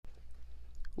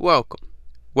Welcome,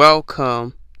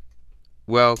 welcome,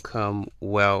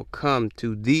 welcome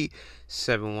to the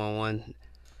 711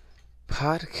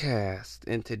 podcast.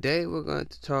 And today we're going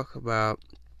to talk about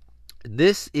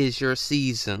this is your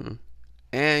season.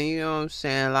 And you know what I'm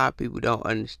saying? A lot of people don't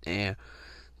understand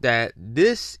that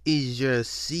this is your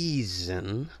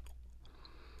season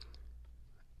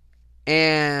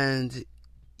and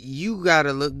you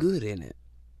gotta look good in it.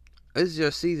 This is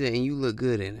your season and you look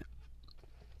good in it.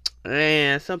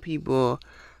 And some people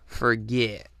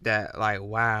forget that, like,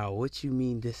 wow, what you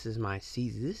mean this is my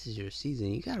season? This is your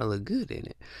season. You gotta look good in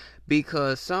it.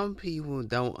 Because some people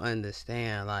don't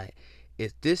understand, like,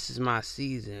 if this is my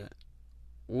season,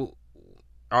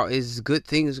 is good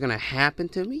things gonna happen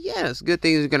to me? Yes, good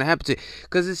things are gonna happen to you.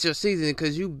 Because it's your season.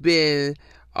 Because you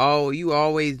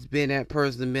always been that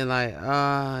person, been like,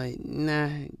 nah,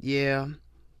 yeah.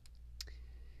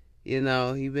 You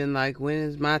know, he been like, when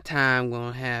is my time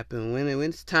gonna happen? When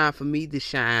it's time for me to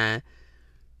shine?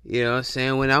 You know what I'm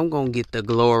saying? When I'm gonna get the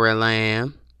glory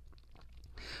lamb?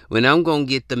 When I'm gonna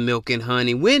get the milk and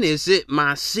honey? When is it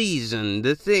my season?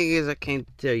 The thing is, I can't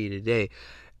tell you today.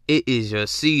 It is your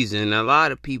season. A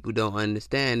lot of people don't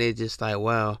understand. They're just like,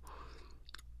 well,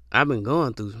 I've been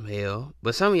going through some hell.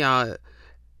 But some of y'all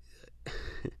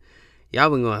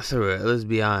been going through it. Let's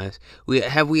be honest.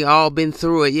 Have we all been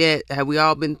through it yet? Have we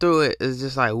all been through it? It's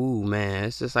just like, ooh, man.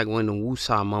 It's just like one of the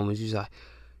woosah moments. You're like,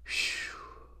 phew,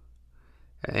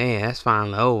 man, that's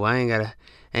finally over. I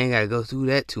ain't gotta go through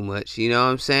that too much. You know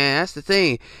what I'm saying? That's the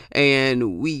thing.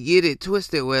 And we get it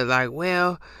twisted with like,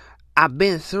 well, I've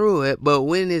been through it, but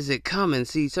when is it coming?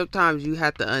 See, sometimes you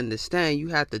have to understand. You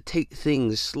have to take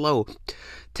things slow.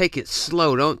 Take it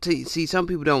slow. See, some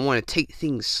people don't want to take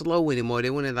things slow anymore. They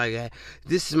want to like,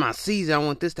 this is my season. I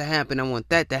want this to happen. I want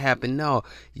that to happen. No,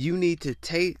 you need to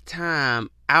take time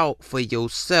out for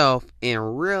yourself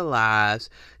and realize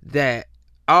that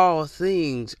all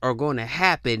things are going to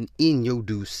happen in your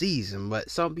due season. But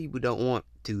some people don't want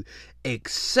to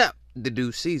accept the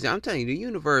due season. I'm telling you, the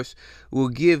universe will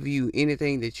give you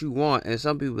anything that you want. And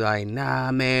some people are like,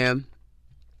 nah, man.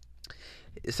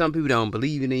 Some people don't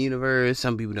believe in the universe.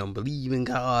 Some people don't believe in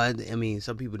God. I mean,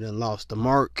 some people done lost the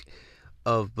mark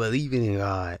of believing in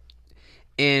God.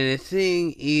 And the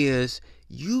thing is,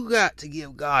 you got to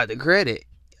give God the credit.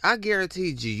 I guarantee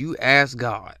you ask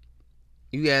God.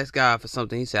 You ask God for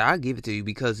something. He said, I'll give it to you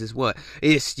because it's what?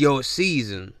 It's your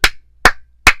season.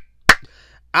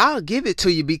 I'll give it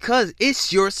to you because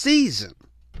it's your season.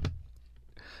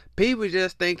 People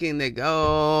just thinking that,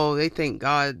 they think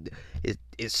God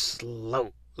is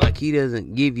slow. Like he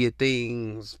doesn't give you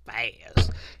things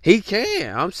fast. He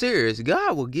can. I'm serious.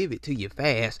 God will give it to you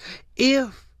fast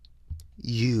if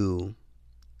you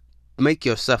make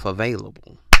yourself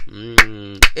available.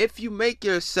 If you make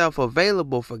yourself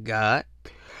available for God,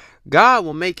 God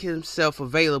will make himself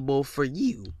available for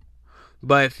you.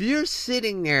 But if you're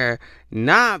sitting there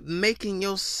not making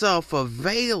yourself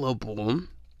available,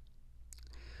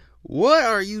 what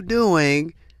are you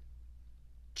doing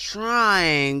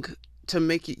trying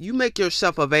to you make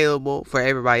yourself available for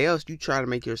everybody else? You try to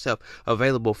make yourself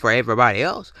available for everybody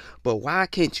else, but why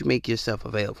can't you make yourself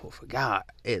available for God?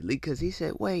 At least because he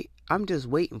said, wait, I'm just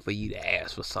waiting for you to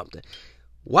ask for something.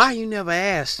 Why you never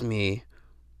asked me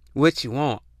what you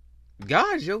want?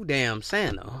 God's your damn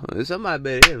Santa. Somebody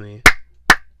better hear me.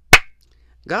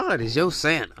 God is your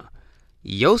Santa.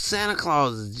 Your Santa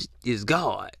Claus is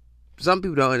God. Some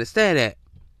people don't understand that.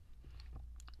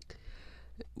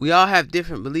 We all have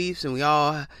different beliefs and we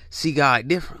all see God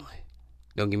differently.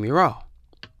 Don't get me wrong.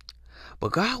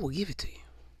 But God will give it to you.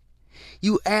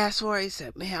 You ask for it, he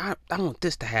said, man, I want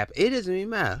this to happen. It doesn't even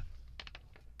matter.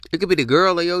 It could be the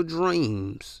girl of your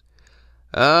dreams.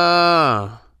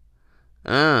 It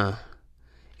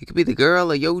could be the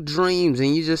girl of your dreams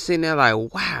and you just sitting there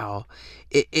like, wow,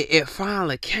 it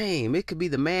finally came. It could be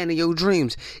the man of your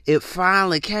dreams. It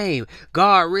finally came.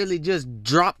 God really just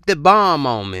dropped the bomb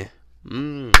on me.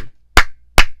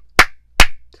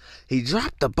 He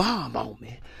dropped the bomb on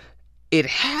me. It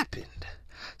happened.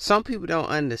 Some people don't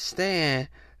understand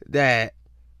that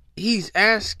he's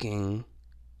asking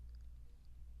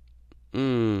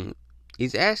you,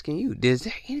 is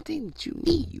there anything that you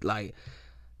need? Like,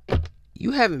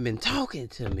 you haven't been talking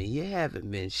to me. You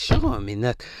haven't been showing me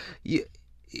nothing.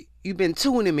 You've been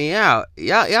tuning me out.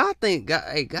 Y'all think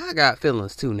God got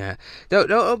feelings too now.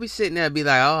 Don't be sitting there and be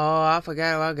like, oh, I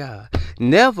forgot about God.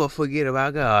 Never forget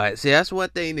about God. See, that's one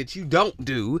thing that you don't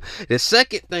do. The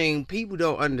second thing, people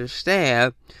don't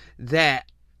understand that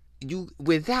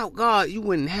without God, you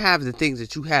wouldn't have the things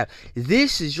that you have.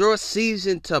 This is your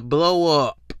season to blow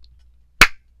up.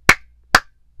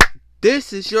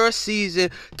 This is your season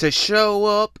to show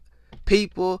up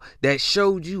people that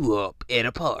showed you up at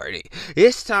a party.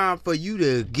 It's time for you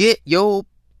to get your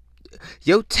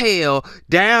tail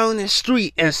down the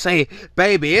street and say,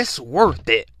 baby, it's worth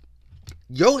it.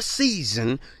 Your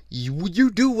season, you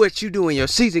do what you do in your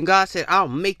season. God said, I'll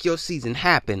make your season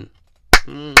happen.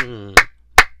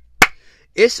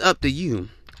 It's up to you.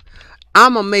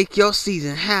 I'm going to make your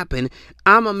season happen.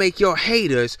 I'm going to make your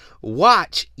haters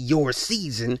watch your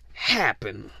season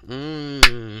happen.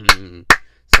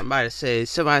 Somebody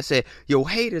said, your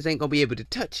haters ain't going to be able to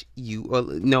touch you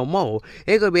no more.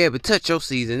 They're going to be able to touch your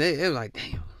season. They're like,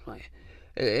 damn.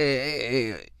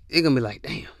 They're going to be like,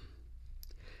 damn.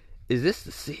 Is this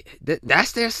the season?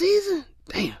 That's their season?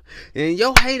 Damn. And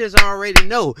your haters already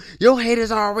know.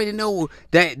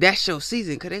 That that's your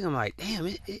season. Because they're going to be like, damn,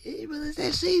 it really is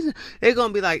their season. They're going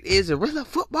to be like, is it really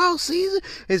football season?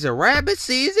 Is it rabbit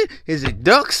season? Is it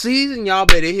duck season? Y'all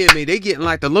better hear me. They getting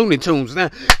like the Looney Tunes now.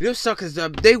 Them suckers,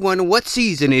 they wonder what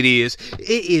season it is.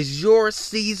 It is your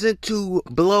season to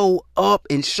blow up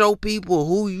and show people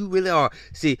who you really are.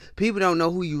 See, people don't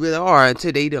know who you really are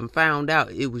until they done found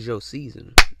out it was your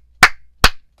season.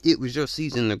 It was your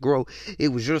season to grow. It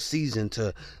was your season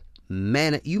to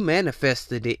you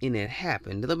manifested it and it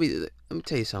happened. Let me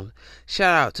tell you something.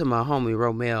 Shout out to my homie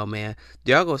Romel, man.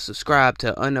 Y'all go subscribe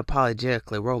to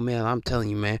Unapologetically Romel. I'm telling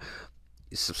you, man.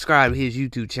 Subscribe to his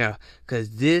YouTube channel.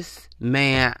 Because this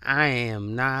man, I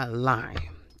am not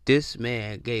lying. This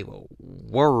man gave a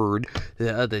word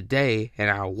the other day,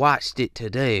 and I watched it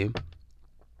today.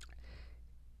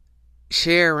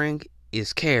 Sharing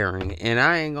is caring, and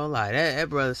I ain't gonna lie, that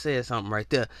brother said something right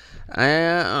there.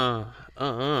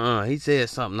 He said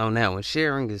something on that one.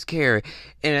 Sharing is caring.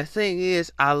 And the thing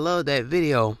is, I love that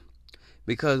video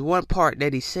because one part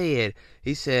that he said,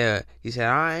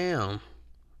 I am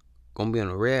gonna be on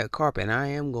the red carpet, and I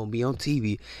am gonna be on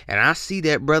TV, and I see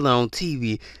that brother on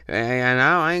TV, and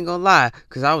I ain't gonna lie,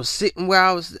 cause I was sitting where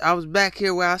I was back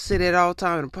here where I sit at all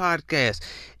time in the podcast,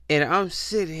 and I'm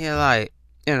sitting here like,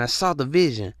 and I saw the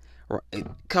vision. A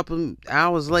couple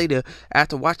hours later,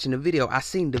 after watching the video, I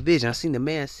seen the vision. I seen the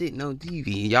man sitting on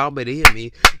TV. Y'all better hear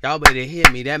me.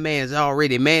 That man's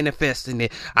already manifesting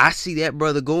it. I see that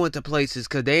brother going to places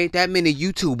because there ain't that many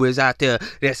YouTubers out there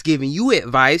that's giving you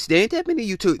advice. There ain't that many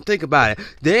YouTubers. Think about it.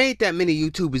 There ain't that many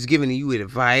YouTubers giving you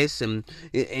advice and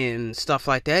stuff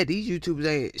like that. These YouTubers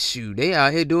ain't, they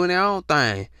out here doing their own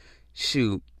thing.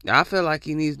 I feel like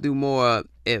he needs to do more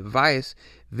advice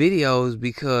videos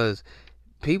because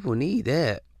people need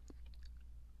that.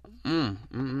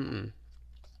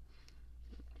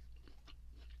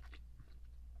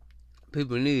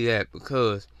 People need that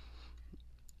because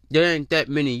there ain't that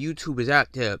many YouTubers out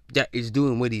there that is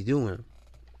doing what he's doing.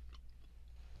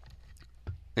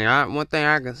 And one thing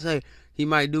I can say, he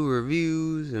might do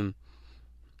reviews and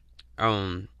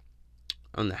on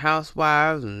the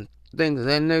housewives and things of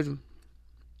that nature,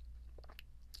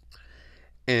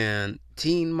 and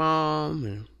Teen Mom,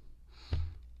 and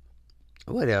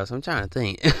what else? I'm trying to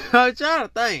think.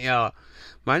 Y'all.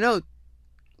 I know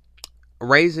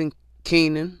Raising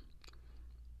Keenan.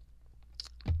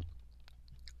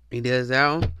 He does that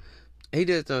one. He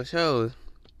does those shows.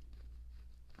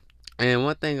 And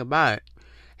one thing about it,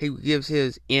 he gives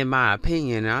his in my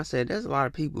opinion. And I said, there's a lot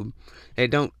of people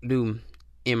that don't do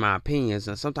in my opinions.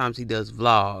 And sometimes he does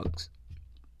vlogs.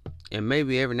 And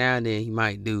maybe every now and then he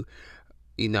might do,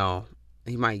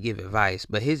 he might give advice,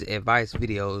 but his advice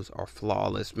videos are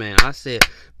flawless, man. I said,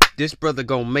 this brother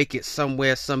gonna make it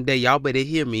somewhere someday. Y'all better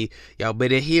hear me.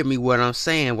 What I'm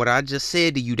saying, what I just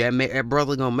said to you, that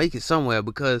brother gonna make it somewhere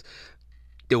because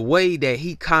the way that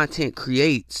he content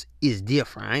creates is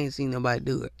different. I ain't seen nobody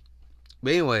do it.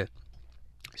 But anyway,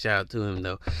 shout out to him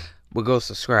though. But go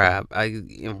subscribe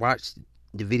and watch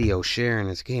the video. Sharing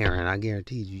is caring. I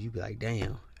guarantee you be like,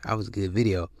 damn, that was a good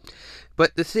video.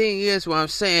 But the thing is, what I'm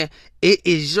saying, it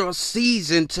is your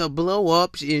season to blow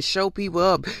up and show people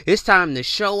up. It's time to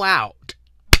show out.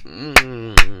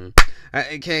 Can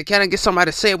I get somebody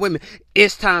to say it with me?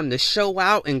 It's time to show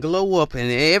out and glow up,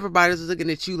 and everybody's looking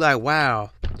at you like,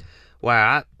 wow.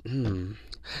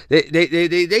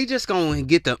 They just gonna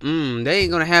get the they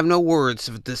ain't gonna have no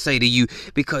words to say to you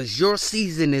because your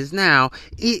season is now.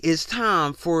 It is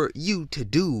time for you to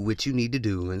do what you need to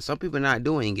do, and some people are not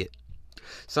doing it.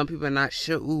 Some people are not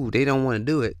sure. They don't want to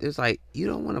do it. It's like, you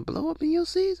don't want to blow up in your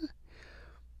season?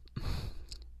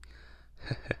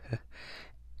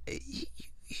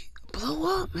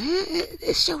 Blow up, man.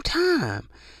 It's your time.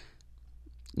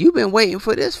 You've been waiting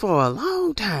for this for a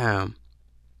long time.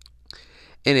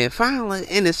 And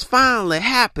it's finally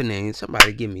happening. Somebody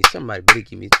better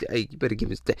give me. Hey, you better give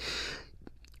me.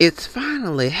 It's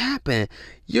finally happened.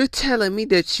 You're telling me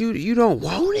that you don't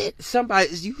want it?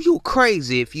 You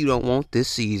crazy if you don't want this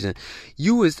season.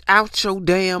 You is out your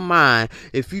damn mind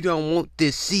if you don't want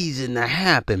this season to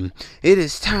happen. It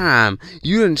is time.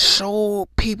 You done show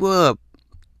people up.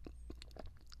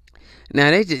 Now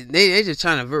they just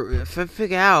trying to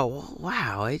figure out.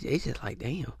 Wow, they just like,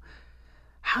 damn.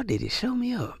 How did it show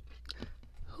me up?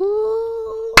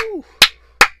 Ooh.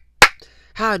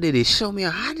 How did it show me?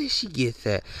 How did she get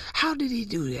that? How did he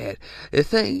do that? The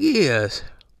thing is,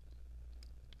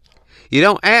 you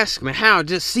don't ask me how,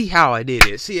 just see how I did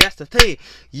it. See, that's the thing.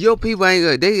 Your people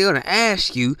they're gonna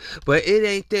ask you, but it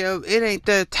ain't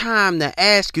their time to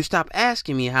ask you. Stop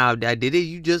asking me how I did it.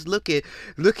 You just look at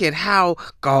how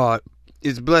God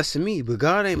is blessing me, but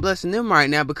God ain't blessing them right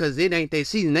now because it ain't their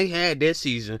season. They had their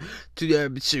season.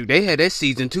 They had their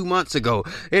season 2 months ago.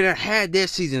 They had their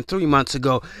season 3 months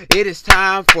ago. It is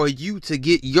time for you to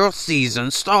get your season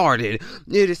started.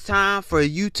 It is time for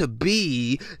you to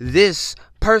be this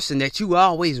person that you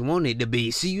always wanted to be.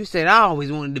 See, you said I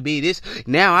always wanted to be this.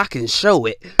 Now I can show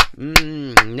it.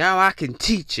 Now I can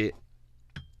teach it.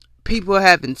 People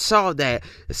haven't saw that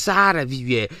side of you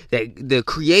yet, that the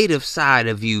creative side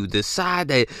of you, the side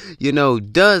that,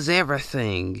 does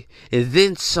everything, and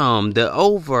then some, the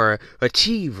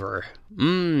overachiever,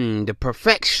 the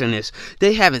perfectionist.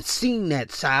 They haven't seen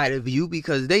that side of you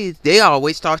because they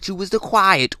always thought you was the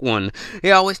quiet one.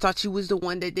 They always thought you was the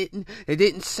one that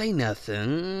didn't say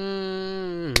nothing.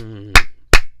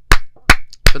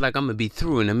 I feel like I'm gonna be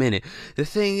through in a minute. The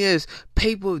thing is,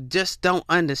 people just don't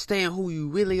understand who you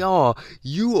really are.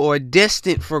 You are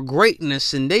destined for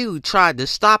greatness, and they tried to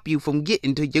stop you from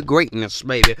getting to your greatness,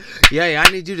 baby. Yeah, I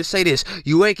need you to say this.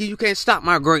 You can't stop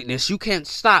my greatness. You can't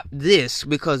stop this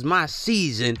because my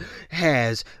season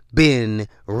has been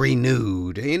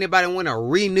renewed. Anybody want a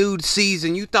renewed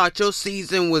season? You thought your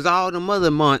season was all the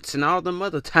other months and all the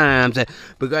other times,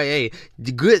 because hey,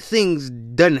 the good things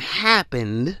done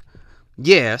happened.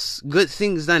 Yes, good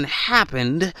things done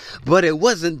happened, but it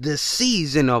wasn't the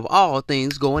season of all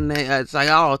things going there. It's like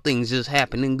all things just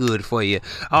happening good for you.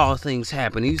 All things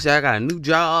happen. You say, I got a new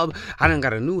job. I done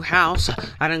got a new house.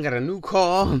 I done got a new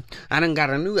car. I done got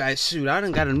a new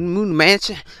new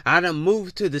mansion. I done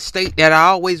moved to the state that I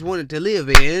always wanted to live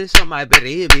in. Somebody better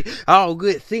hear me. All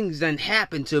good things done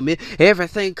happened to me.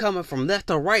 Everything coming from left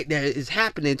or right that is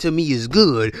happening to me is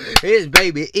good.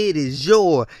 Baby, it is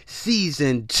your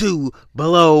season to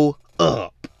blow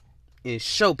up and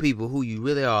show people who you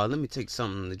really are. Let me take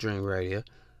something to drink right here.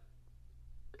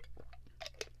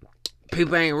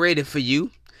 People ain't ready for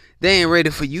you. They ain't ready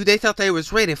for you. They thought they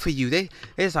was ready for you.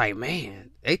 It's like, man,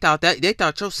 they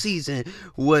thought your season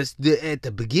was at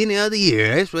the beginning of the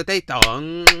year. That's what they thought.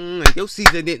 Your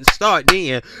season didn't start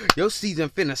then. Your season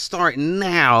finna start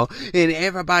now, and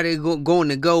everybody going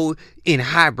to go in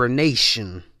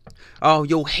hibernation. Oh,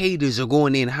 your haters are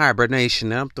going in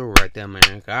hibernation. I'm through right there,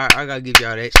 man. I gotta give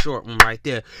y'all that short one right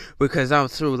there because I'm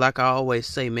through. Like I always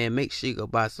say, man, make sure you go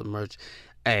buy some merch.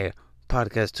 Hey,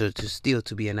 podcast to still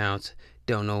to be announced.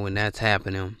 Don't know when that's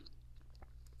happening,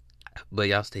 but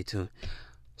y'all stay tuned.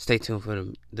 Stay tuned for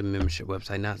the membership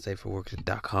website,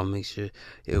 notsaferworkers.com. Make sure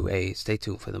stay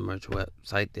tuned for the merch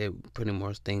website. They're putting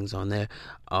more things on there.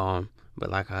 But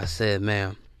like I said,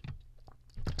 man,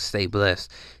 stay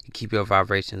blessed. Keep your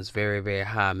vibrations very, very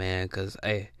high, man. Because,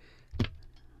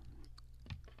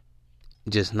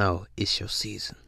 just know it's your season.